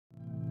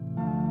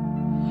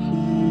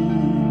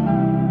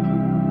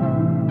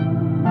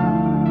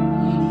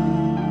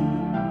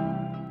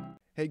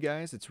Hey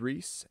guys, it's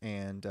Reese,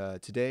 and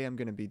today I'm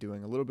going to be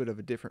doing a little bit of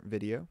a different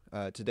video.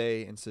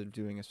 Today, instead of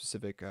doing a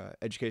specific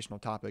educational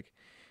topic,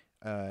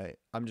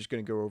 I'm just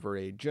going to go over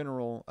a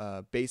general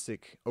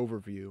basic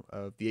overview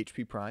of the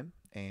HP prime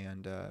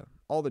and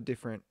all the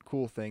different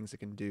cool things it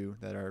can do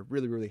that are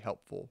really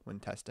helpful when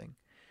testing.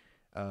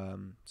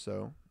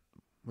 So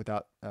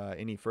without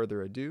any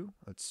further ado,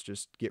 let's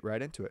just get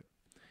right into it.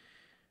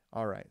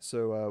 Alright,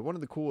 so one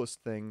of the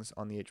coolest things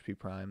on the HP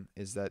Prime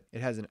is that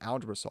it has an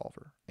algebra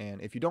solver.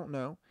 And if you don't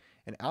know,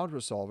 an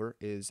algebra solver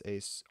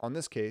is, on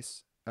this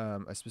case,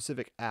 a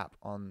specific app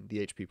on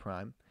the HP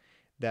Prime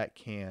that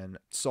can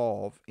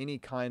solve any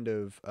kind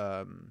of,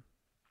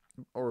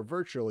 or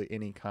virtually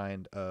any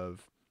kind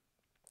of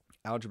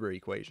algebra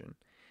equation.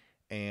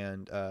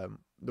 And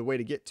the way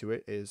to get to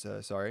it is,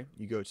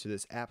 you go to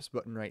this apps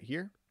button right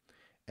here,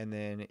 and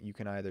then you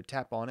can either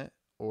tap on it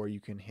or you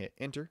can hit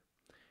enter.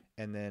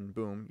 And then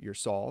boom, you're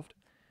solved.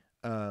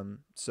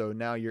 So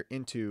now you're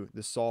into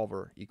the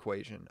solver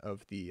equation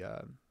of the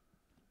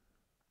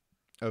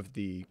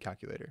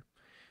calculator.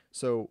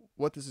 So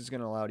what this is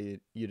going to allow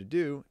you to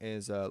do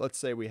is, let's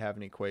say we have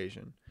an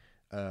equation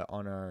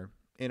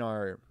in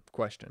our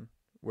question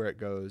where it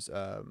goes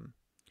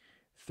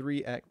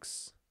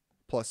 3x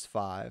plus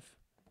 5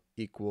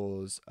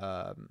 equals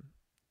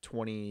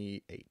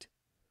 28.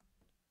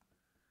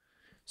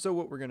 So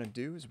what we're going to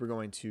do is we're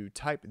going to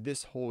type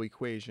this whole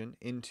equation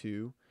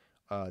into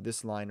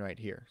this line right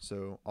here.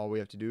 So all we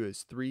have to do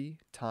is 3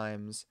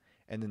 times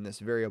and then this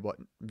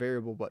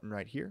variable button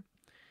right here.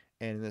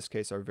 And in this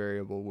case, our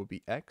variable will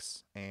be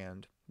x.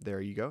 And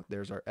there you go.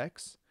 There's our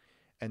x.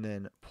 And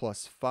then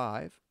plus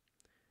 5.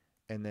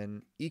 And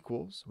then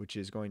equals, which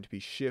is going to be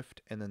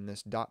shift. And then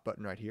this dot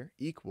button right here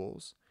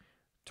equals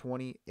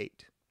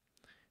 28.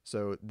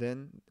 So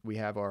then we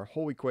have our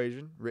whole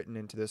equation written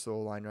into this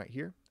little line right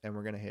here, and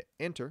we're going to hit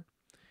enter,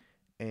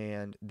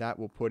 and that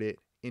will put it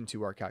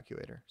into our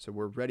calculator. So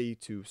we're ready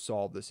to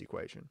solve this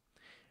equation.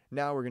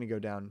 Now we're going to go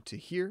down to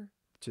here,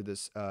 to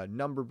this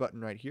number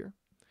button right here,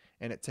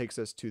 and it takes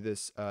us to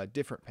this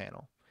different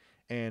panel.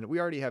 And we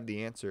already have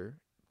the answer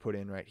put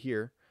in right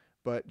here,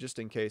 but just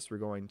in case, we're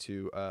going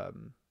to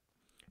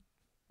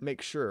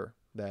make sure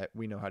that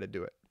we know how to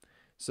do it.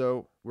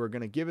 So we're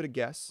going to give it a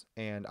guess,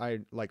 and I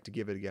like to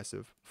give it a guess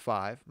of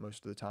 5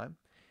 most of the time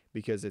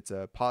because it's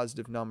a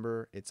positive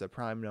number, it's a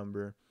prime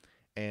number,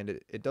 and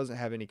it doesn't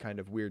have any kind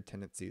of weird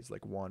tendencies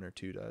like 1 or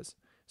 2 does.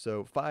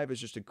 So 5 is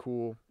just a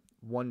cool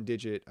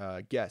one-digit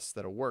guess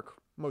that'll work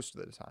most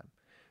of the time.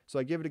 So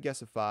I give it a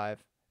guess of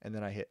 5, and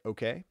then I hit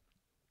OK,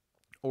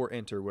 or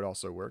enter would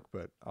also work,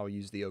 but I'll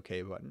use the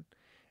OK button.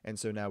 And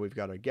so now we've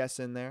got our guess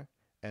in there,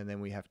 and then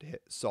we have to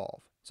hit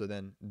solve. So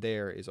then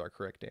there is our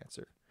correct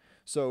answer.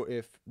 So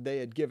if they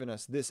had given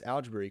us this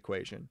algebra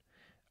equation,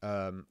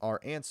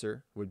 our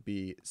answer would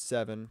be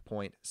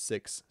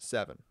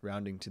 7.67,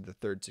 rounding to the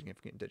third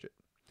significant digit.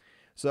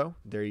 So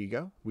there you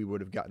go. We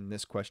would have gotten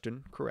this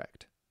question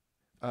correct.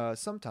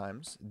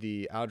 Sometimes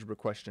the algebra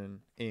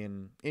question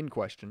in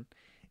question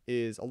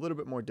is a little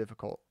bit more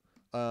difficult.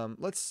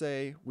 Let's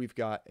say we've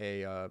got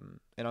and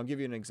I'll give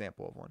you an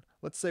example of one.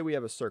 Let's say we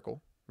have a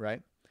circle,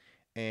 right?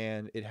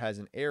 And it has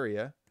an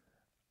area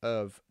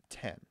of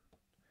 10.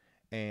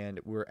 And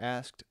we're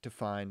asked to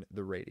find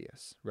the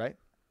radius, right?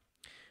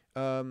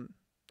 I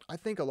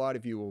think a lot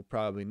of you will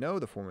probably know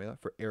the formula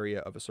for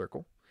area of a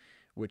circle,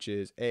 which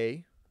is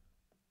A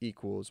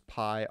equals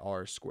pi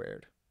r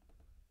squared.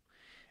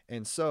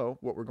 And so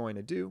what we're going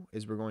to do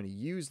is we're going to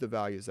use the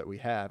values that we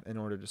have in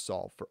order to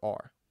solve for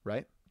r,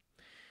 right?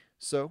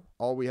 So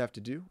all we have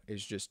to do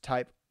is just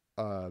type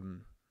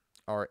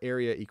our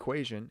area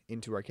equation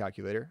into our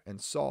calculator and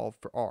solve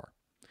for r.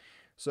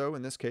 So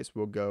in this case,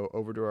 we'll go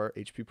over to our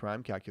HP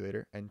Prime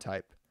calculator and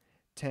type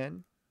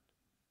 10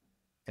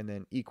 and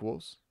then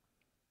equals,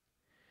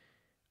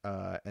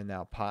 and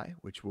now pi,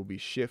 which will be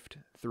shift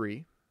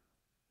 3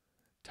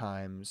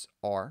 times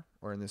r,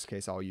 or in this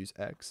case, I'll use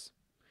x.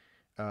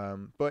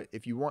 But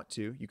if you want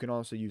to, you can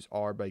also use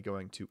r by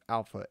going to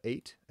alpha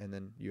 8, and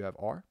then you have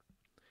r.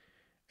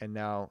 And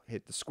now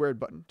hit the squared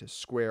button to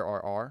square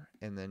our r,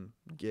 and then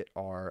get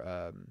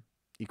our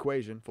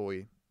equation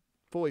fully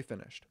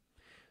finished.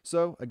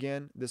 So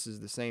again, this is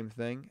the same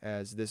thing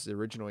as this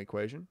original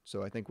equation.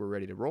 So I think we're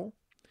ready to roll.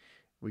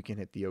 We can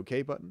hit the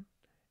OK button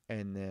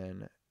and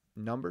then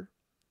number,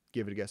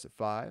 give it a guess of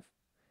 5,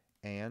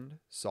 and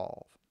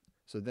solve.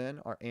 So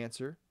then our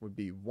answer would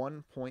be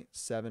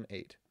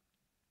 1.78.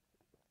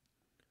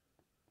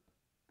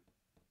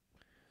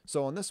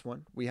 So on this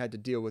one, we had to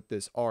deal with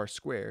this r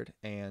squared,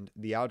 and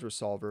the algebra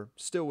solver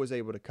still was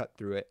able to cut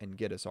through it and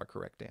get us our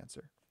correct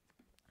answer.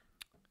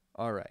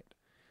 All right.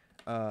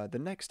 The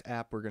next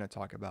app we're going to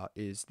talk about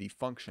is the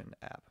function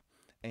app,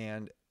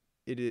 and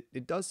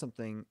it does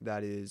something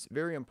that is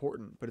very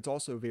important, but it's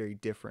also very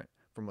different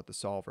from what the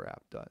solver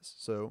app does.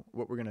 So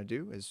what we're going to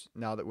do is,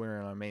 now that we're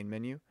in our main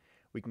menu,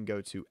 we can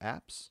go to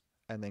apps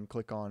and then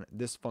click on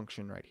this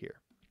function right here.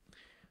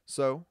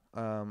 So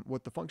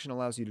what the function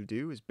allows you to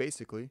do is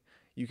basically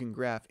you can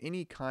graph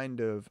any kind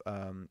of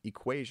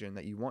equation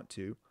that you want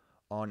to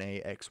on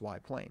a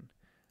XY plane.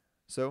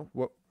 So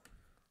what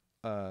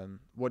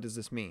does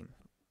this mean?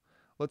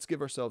 Let's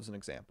give ourselves an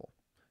example.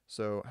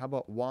 So how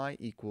about y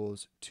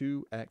equals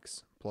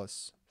 2x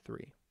plus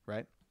 3,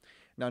 right?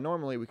 Now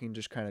normally we can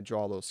just kind of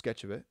draw a little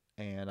sketch of it,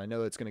 and I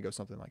know it's going to go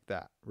something like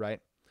that,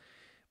 right?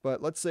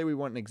 But let's say we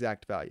want an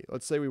exact value.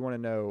 Let's say we want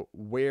to know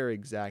where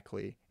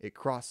exactly it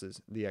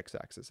crosses the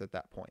x-axis at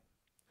that point.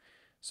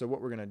 So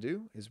what we're going to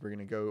do is we're going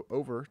to go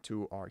over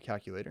to our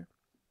calculator,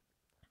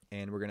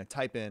 and we're going to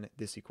type in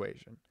this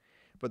equation.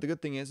 But the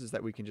good thing is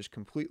that we can just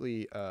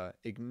completely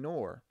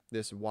ignore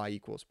this y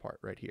equals part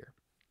right here,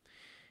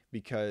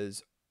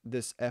 because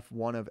this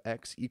f1 of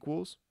x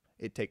equals,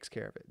 it takes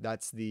care of it.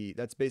 That's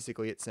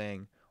basically it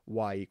saying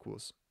y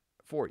equals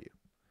for you.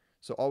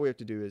 So all we have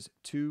to do is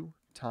 2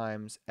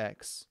 times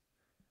x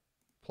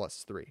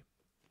plus 3.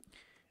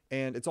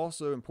 And it's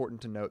also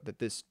important to note that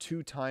this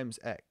 2 times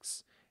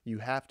x, you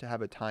have to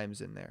have a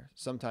times in there.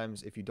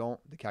 Sometimes if you don't,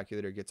 the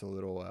calculator gets a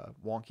little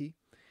wonky,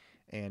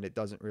 and it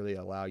doesn't really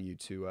allow you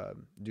to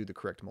do the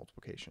correct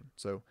multiplication.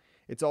 So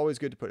it's always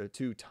good to put a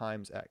 2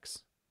 times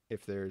x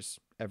if there's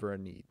ever a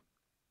need.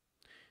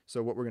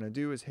 So what we're going to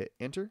do is hit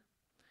enter,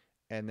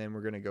 and then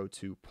we're going to go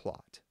to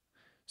plot.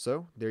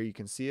 So there you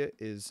can see it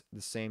is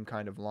the same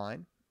kind of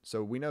line.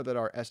 So we know that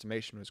our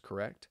estimation was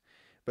correct,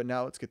 but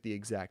now let's get the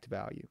exact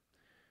value.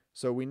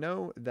 So we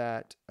know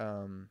that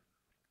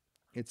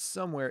it's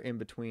somewhere in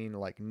between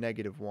like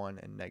 -1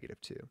 and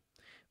 -2,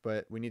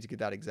 but we need to get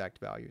that exact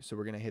value. So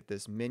we're going to hit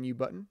this menu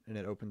button, and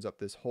it opens up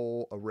this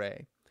whole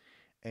array.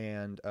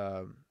 And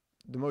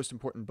the most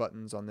important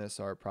buttons on this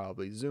are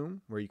probably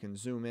zoom, where you can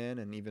zoom in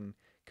and even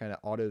kind of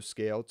auto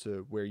scale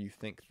to where you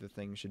think the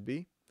thing should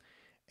be,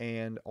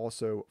 and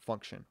also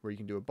function, where you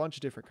can do a bunch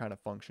of different kind of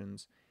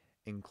functions,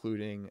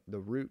 including the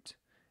root,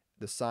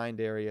 the signed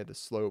area, the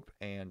slope,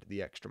 and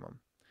the extremum.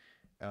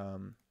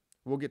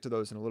 We'll get to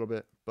those in a little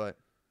bit, but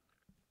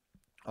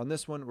on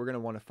this one, we're going to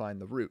want to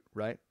find the root,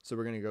 right? So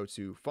we're going to go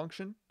to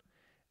function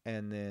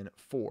and then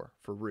 4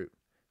 for root.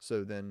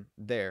 So then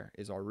there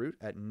is our root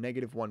at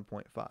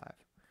 -1.5.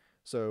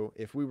 So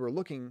if we were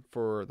looking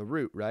for the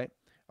root, right,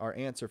 our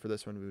answer for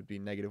this one would be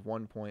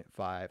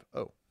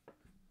 -1.50.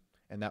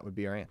 And that would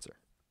be our answer.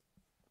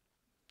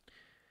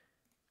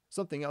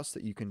 Something else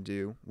that you can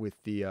do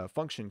with the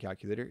function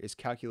calculator is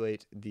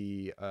calculate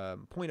the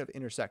point of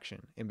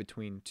intersection in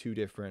between two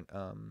different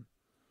lines,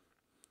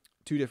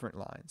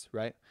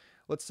 right?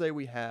 Let's say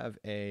we have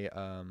a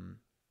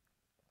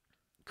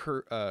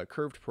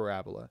curved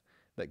parabola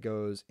that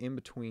goes in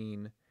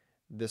between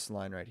this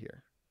line right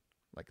here,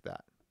 like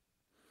that.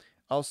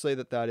 I'll say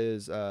that that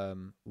is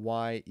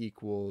y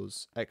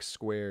equals x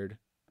squared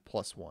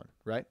plus 1,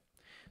 right?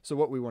 So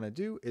what we want to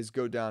do is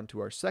go down to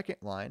our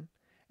second line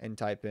and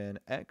type in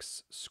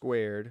x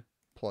squared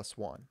plus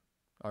 1,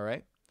 all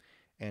right?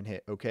 And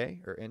hit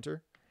OK or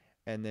enter,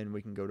 and then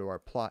we can go to our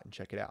plot and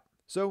check it out.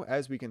 So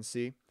as we can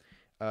see,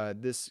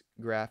 this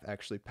graph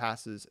actually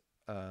passes,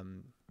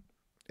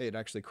 it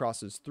actually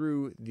crosses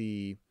through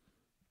the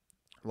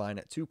line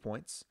at 2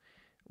 points,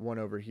 one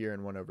over here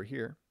and one over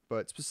here,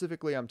 but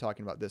specifically I'm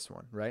talking about this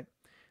one, right?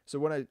 So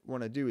what I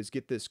want to do is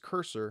get this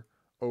cursor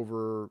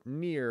over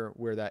near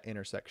where that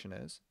intersection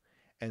is,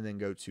 and then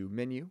go to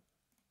menu,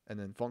 and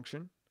then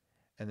function,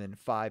 and then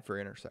 5 for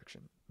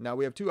intersection. Now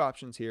we have two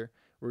options here.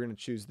 We're going to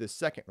choose this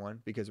second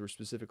one because we're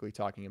specifically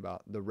talking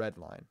about the red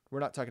line. We're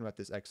not talking about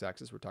this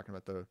x-axis, we're talking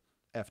about the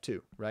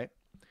F2, right?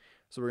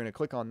 So we're going to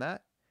click on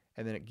that,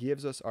 and then it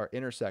gives us our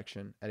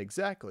intersection at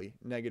exactly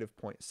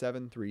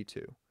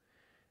 -0.732.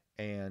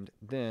 And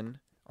then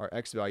our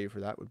x value for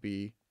that would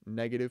be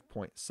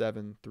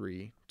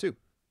 -0.732.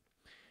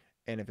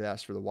 And if it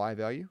asks for the y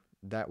value,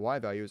 that y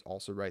value is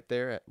also right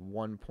there at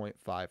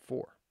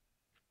 1.54.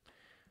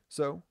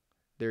 So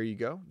there you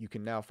go. You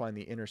can now find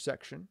the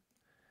intersection.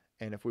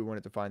 And if we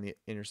wanted to find the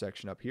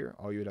intersection up here,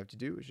 all you would have to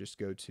do is just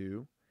go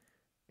to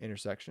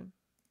intersection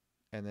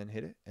and then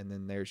hit it. And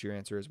then there's your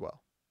answer as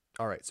well.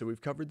 All right, so we've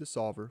covered the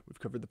solver,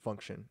 we've covered the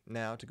function.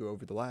 Now to go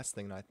over the last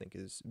thing that I think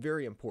is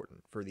very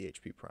important for the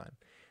HP prime,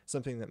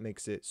 something that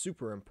makes it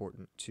super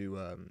important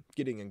to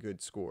getting a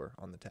good score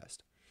on the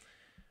test.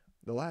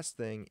 The last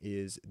thing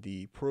is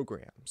the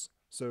programs.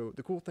 So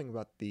the cool thing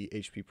about the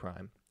HP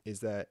prime is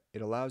that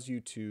it allows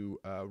you to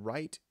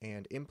write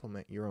and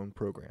implement your own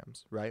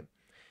programs, right?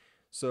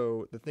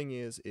 So the thing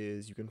is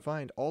you can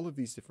find all of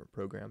these different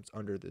programs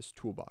under this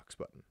toolbox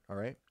button, all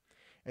right?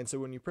 And so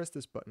when you press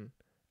this button,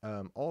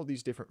 all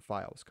these different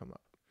files come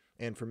up.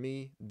 And for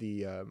me,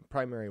 the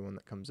primary one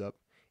that comes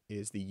up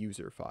is the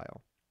user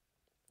file.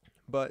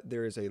 But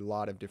there is a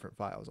lot of different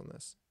files on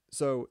this.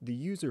 So the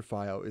user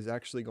file is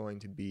actually going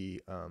to be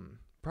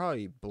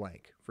probably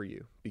blank for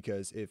you,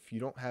 because if you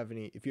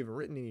haven't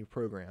written any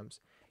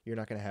programs, you're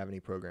not going to have any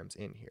programs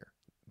in here.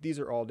 These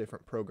are all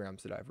different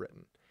programs that I've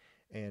written.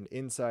 And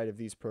inside of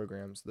these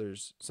programs,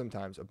 there's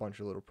sometimes a bunch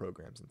of little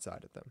programs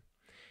inside of them.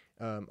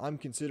 I'm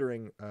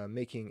considering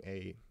making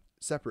a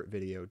separate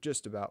video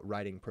just about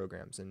writing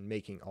programs and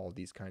making all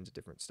these kinds of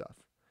different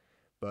stuff.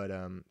 But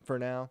for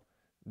now,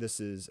 this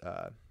is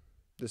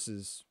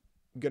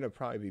gonna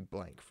probably be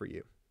blank for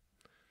you.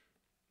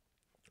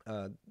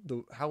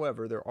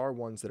 However, there are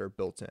ones that are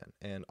built in,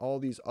 and all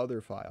these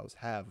other files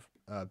have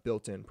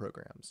built-in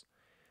programs.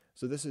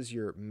 So this is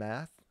your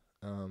math.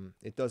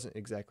 It doesn't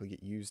exactly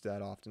get used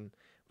that often,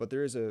 but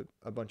there is a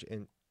bunch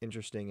of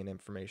interesting and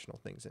informational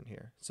things in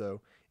here.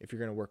 So if you're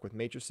going to work with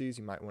matrices,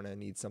 you might want to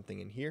need something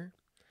in here,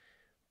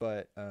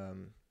 but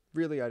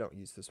really I don't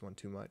use this one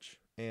too much.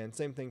 And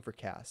same thing for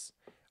CAS.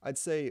 I'd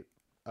say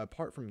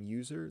apart from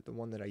user, the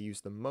one that I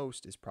use the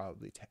most is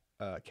probably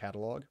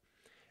catalog.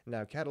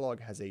 Now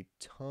catalog has a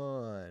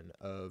ton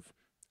of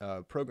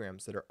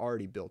programs that are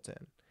already built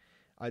in.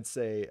 I'd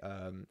say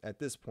at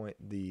this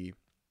point the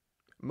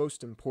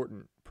most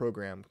important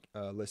program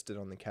listed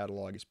on the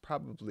catalog is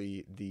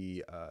probably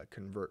the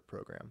convert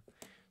program.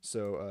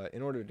 So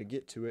in order to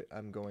get to it,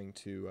 I'm going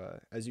to,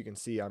 as you can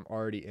see, I'm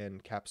already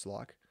in caps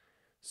lock.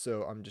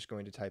 So I'm just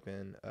going to type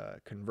in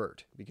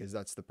convert, because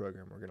that's the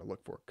program we're going to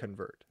look for,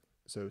 convert.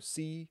 So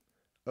C-O-N-V.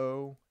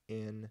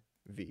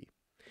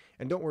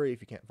 And don't worry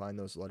if you can't find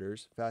those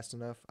letters fast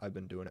enough. I've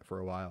been doing it for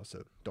a while,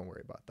 so don't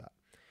worry about that.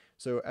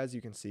 So as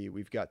you can see,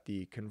 we've got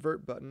the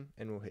convert button,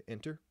 and we'll hit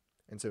enter.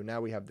 And so now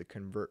we have the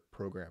convert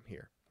program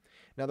here.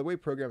 Now the way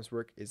programs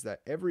work is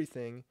that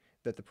everything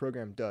that the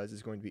program does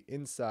is going to be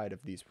inside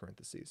of these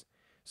parentheses.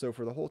 So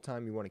for the whole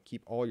time, you want to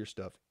keep all your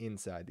stuff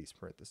inside these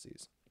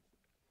parentheses.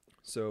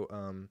 So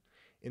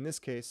in this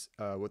case,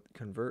 what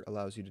convert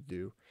allows you to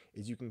do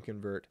is you can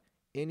convert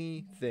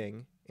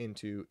anything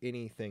into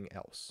anything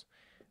else.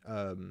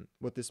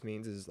 What this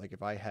means is, like,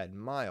 if I had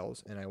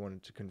miles and I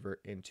wanted to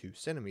convert into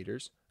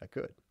centimeters, I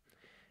could.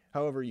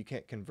 However, you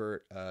can't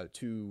convert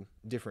two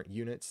different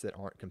units that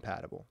aren't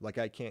compatible. Like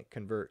I can't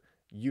convert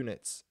I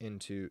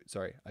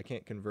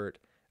can't convert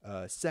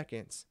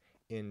seconds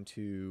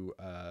into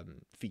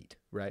feet,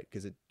 right?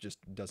 Because it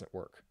just doesn't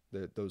work.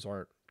 Those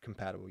aren't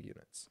compatible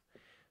units.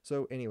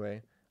 So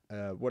anyway,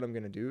 what I'm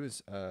going to do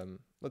is,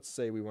 let's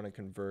say we want to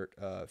convert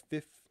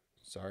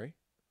 15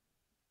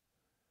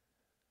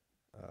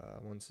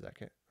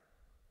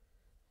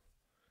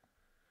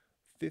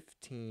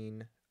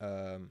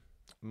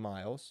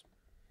 miles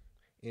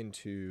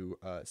into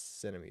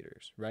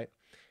centimeters, right?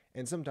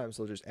 And sometimes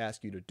they'll just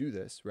ask you to do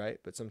this, right?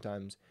 But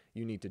sometimes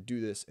you need to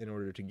do this in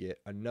order to get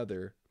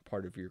another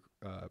part of your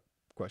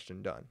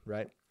question done,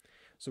 right?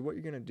 So what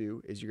you're going to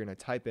do is you're going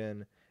to type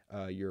in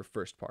your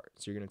first part.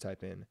 So you're going to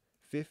type in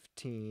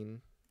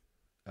 15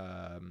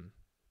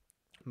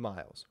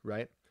 miles,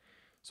 right?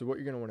 So what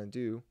you're going to want to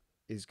do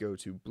is go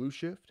to blue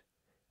shift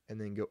and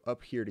then go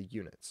up here to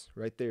units.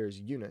 Right there is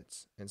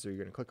units, and so you're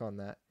going to click on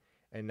that,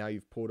 and now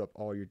you've pulled up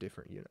all your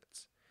different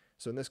units.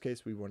 So in this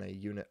case, we want a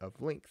unit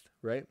of length,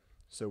 right?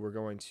 So we're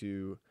going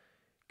to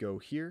go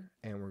here,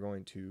 and we're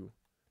going to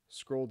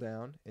scroll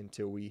down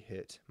until we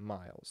hit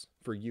miles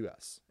for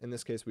US. In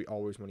this case, we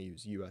always want to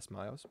use US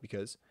miles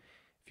because,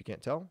 if you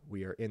can't tell,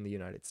 we are in the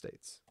United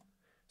States.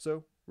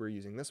 So we're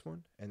using this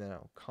one, and then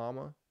now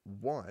comma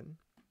 1,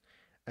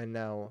 and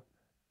now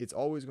it's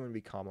always going to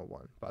be comma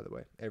 1, by the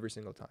way, every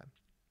single time.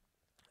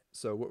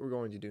 So what we're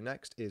going to do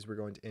next is we're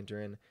going to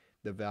enter in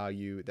the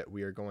value that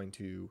we are going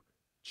to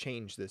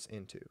change this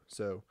into.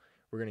 So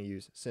we're going to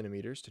use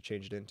centimeters to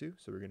change it into.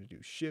 So we're going to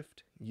do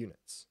shift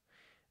units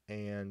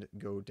and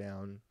go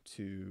down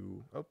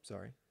to,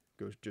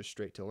 go just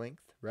straight to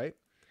length, right?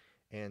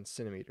 And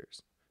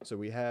centimeters. So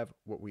we have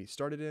what we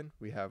started in,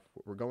 we have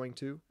what we're going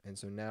to, and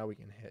so now we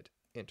can hit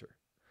enter.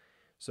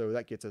 So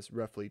that gets us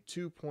roughly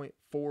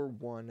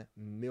 2.41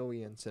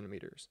 million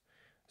centimeters.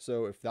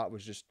 So if that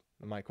was just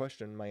my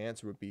question, my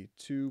answer would be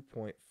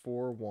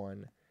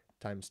 2.41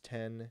 times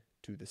 10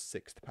 to the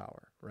 6th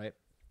power, right?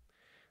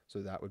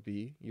 So that would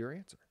be your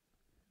answer.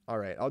 All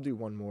right, I'll do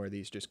one more of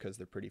these just because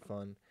they're pretty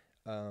fun.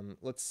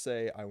 Let's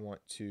say I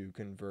want to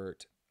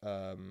convert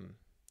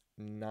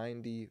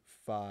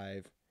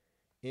 95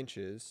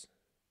 inches.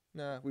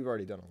 Nah, we've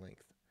already done a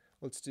length.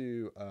 Let's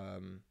do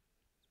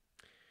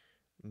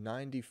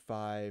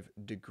 95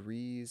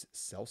 degrees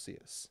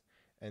Celsius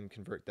and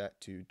convert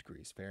that to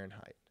degrees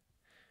Fahrenheit.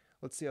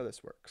 Let's see how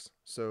this works.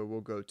 So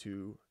we'll go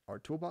to our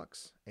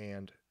toolbox,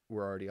 and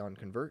we're already on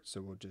convert, so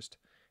we'll just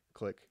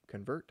click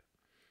convert.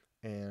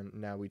 And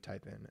now we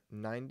type in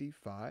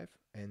 95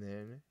 and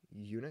then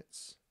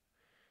units,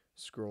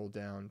 scroll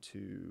down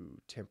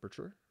to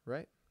temperature,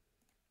 right?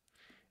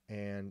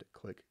 And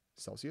click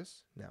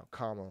Celsius. Now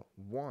comma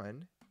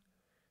 1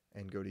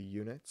 and go to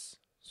units,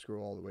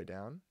 scroll all the way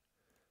down,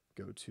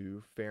 go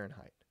to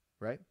Fahrenheit,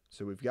 right?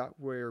 So we've got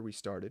where we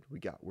started, we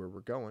got where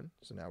we're going,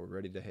 so now we're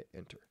ready to hit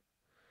enter.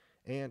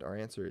 And our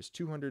answer is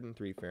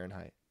 203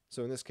 Fahrenheit.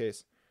 So in this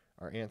case,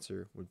 our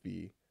answer would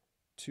be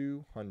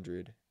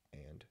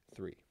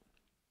 203.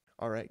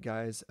 All right,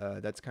 guys,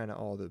 that's kind of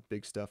all the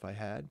big stuff I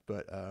had,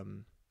 but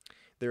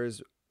there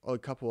is a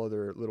couple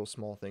other little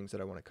small things that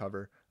I want to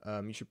cover.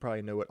 You should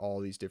probably know what all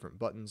these different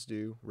buttons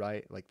do,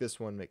 right? Like this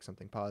one makes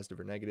something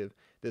positive or negative.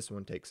 This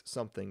one takes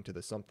something to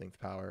the somethingth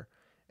power,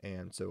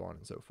 and so on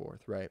and so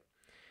forth, right?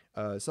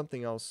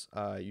 Something else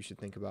you should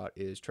think about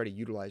is try to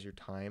utilize your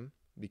time,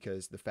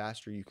 because the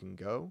faster you can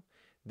go,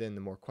 then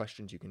the more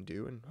questions you can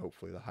do, and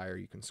hopefully the higher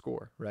you can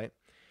score, right?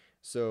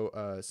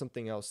 So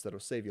something else that'll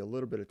save you a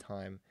little bit of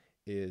time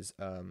is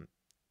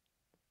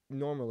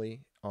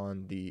normally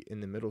in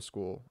the middle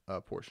school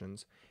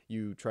portions,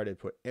 you try to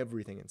put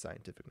everything in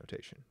scientific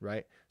notation,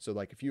 right? So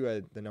like if you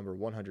had the number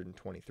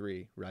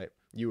 123, right,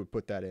 you would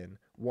put that in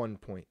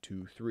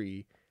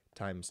 1.23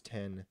 times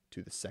 10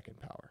 to the second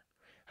power.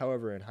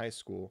 However, in high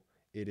school,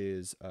 it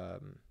is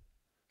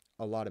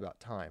a lot about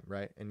time,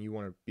 right? And you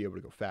want to be able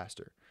to go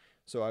faster.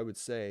 So I would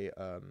say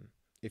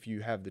if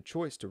you have the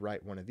choice to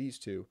write one of these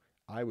two,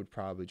 I would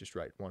probably just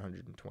write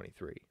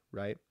 123,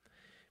 right?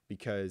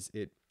 Because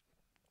it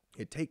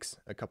takes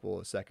a couple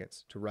of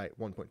seconds to write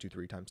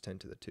 1.23 times 10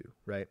 to the 2,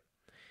 right?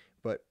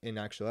 But in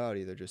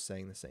actuality, they're just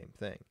saying the same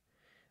thing.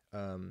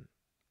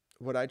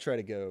 What I try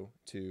to go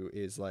to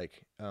is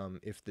like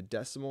if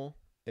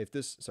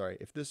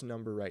this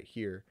number right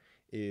here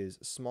is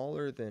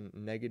smaller than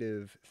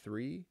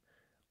 -3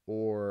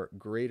 or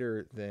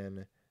greater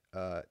than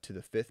to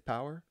the 5th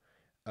power,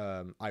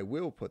 I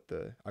will put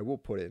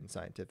it in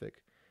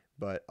scientific,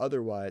 but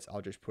otherwise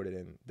I'll just put it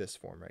in this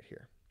form right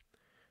here.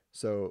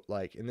 So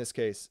like in this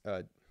case,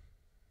 I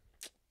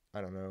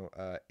don't know,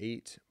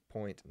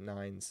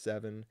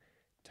 8.97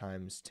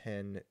 times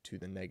 10 to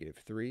the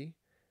 -3,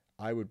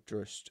 I would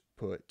just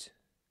put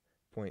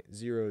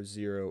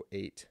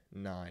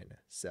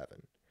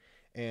 0.00897.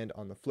 And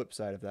on the flip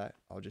side of that,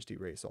 I'll just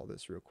erase all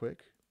this real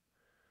quick.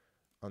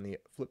 On the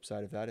flip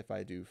side of that, if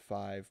I do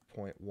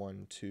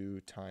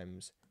 5.12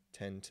 times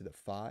 10 to the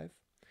 5,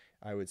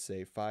 I would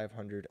say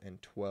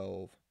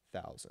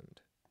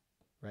 512,000,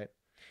 right?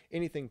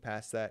 Anything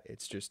past that,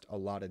 it's just a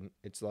lot of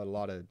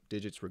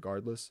digits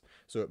regardless,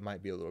 so it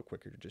might be a little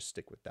quicker to just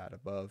stick with that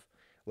above.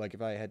 Like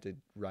if I had to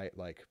write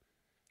like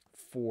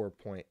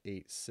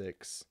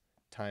 4.86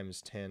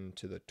 times 10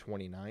 to the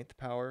 29th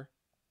power,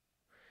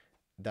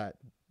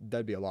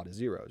 that'd be a lot of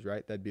zeros,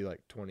 right? That'd be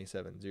like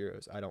 27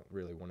 zeros. I don't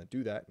really want to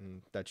do that,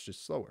 and that's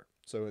just slower.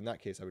 So in that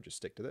case, I would just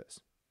stick to this.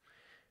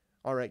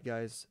 All right,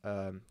 guys,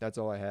 that's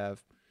all I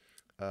have.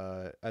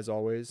 As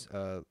always,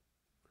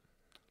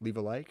 leave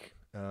a like.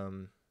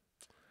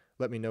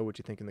 Let me know what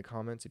you think in the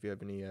comments. If you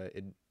have any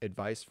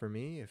advice for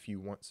me, if you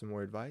want some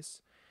more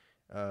advice,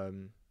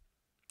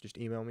 just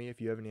email me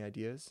if you have any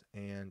ideas,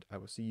 and I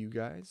will see you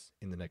guys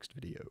in the next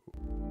video.